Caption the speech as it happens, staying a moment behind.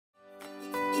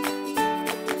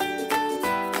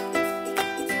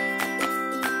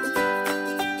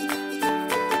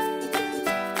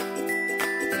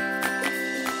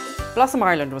Blossom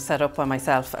Ireland was set up by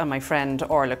myself and my friend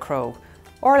Orla Crowe.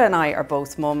 Orla and I are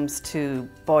both mums to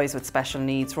boys with special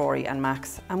needs, Rory and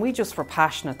Max, and we just were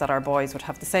passionate that our boys would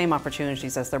have the same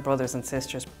opportunities as their brothers and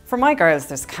sisters. For my girls,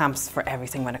 there's camps for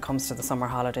everything when it comes to the summer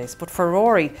holidays, but for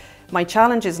Rory, my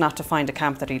challenge is not to find a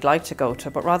camp that he'd like to go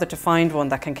to, but rather to find one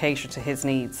that can cater to his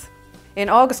needs. In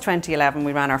August 2011,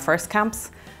 we ran our first camps.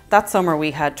 That summer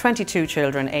we had 22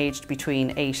 children aged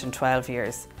between 8 and 12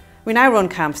 years. We now run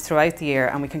camps throughout the year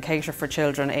and we can cater for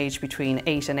children aged between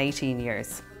 8 and 18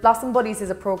 years. Blossom Buddies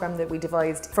is a programme that we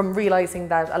devised from realising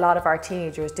that a lot of our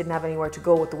teenagers didn't have anywhere to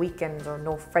go at the weekend or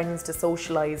no friends to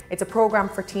socialise. It's a programme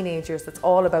for teenagers that's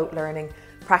all about learning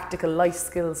practical life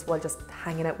skills while just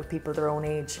hanging out with people their own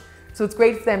age. So it's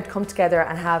great for them to come together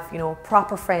and have,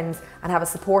 proper friends and have a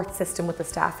support system with the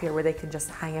staff here where they can just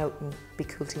hang out and be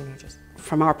cool teenagers.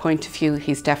 From our point of view,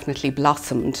 he's definitely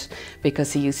blossomed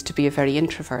because he used to be a very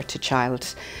introverted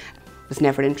child. Was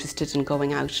never interested in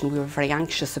going out and we were very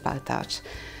anxious about that.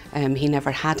 He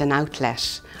never had an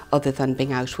outlet other than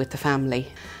being out with the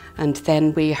family. And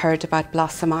then we heard about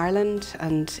Blossom Ireland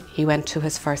and he went to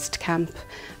his first camp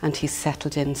and he's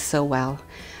settled in so well.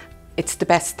 It's the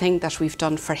best thing that we've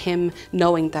done for him,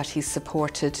 knowing that he's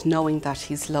supported, knowing that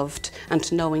he's loved and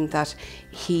knowing that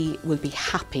he will be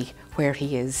happy where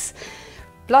he is.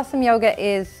 Blossom Yoga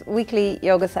is weekly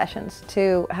yoga sessions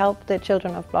to help the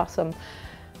children of Blossom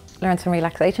learn some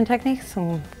relaxation techniques,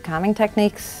 some calming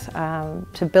techniques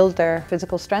to build their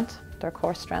physical strength, their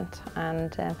core strength,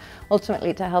 and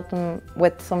ultimately to help them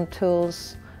with some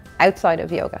tools outside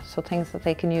of yoga, so things that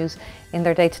they can use in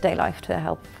their day-to-day life to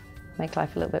help make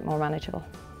life a little bit more manageable.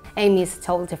 Amy is a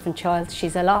total different child.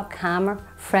 She's a lot calmer,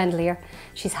 friendlier,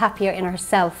 she's happier in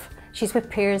herself. She's with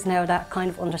peers now that kind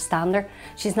of understand her.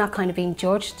 She's not kind of being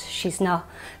judged, she's not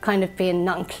kind of being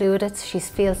not included. She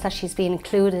feels that she's being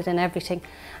included in everything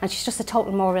and she's just a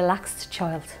total more relaxed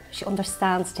child. She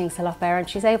understands things a lot better and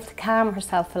she's able to calm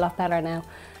herself a lot better now.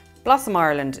 Blossom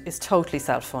Ireland is totally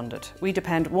self-funded. We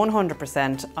depend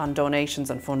 100% on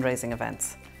donations and fundraising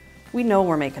events. We know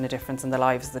we're making a difference in the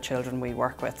lives of the children we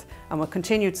work with, and with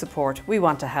continued support we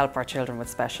want to help our children with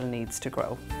special needs to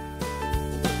grow.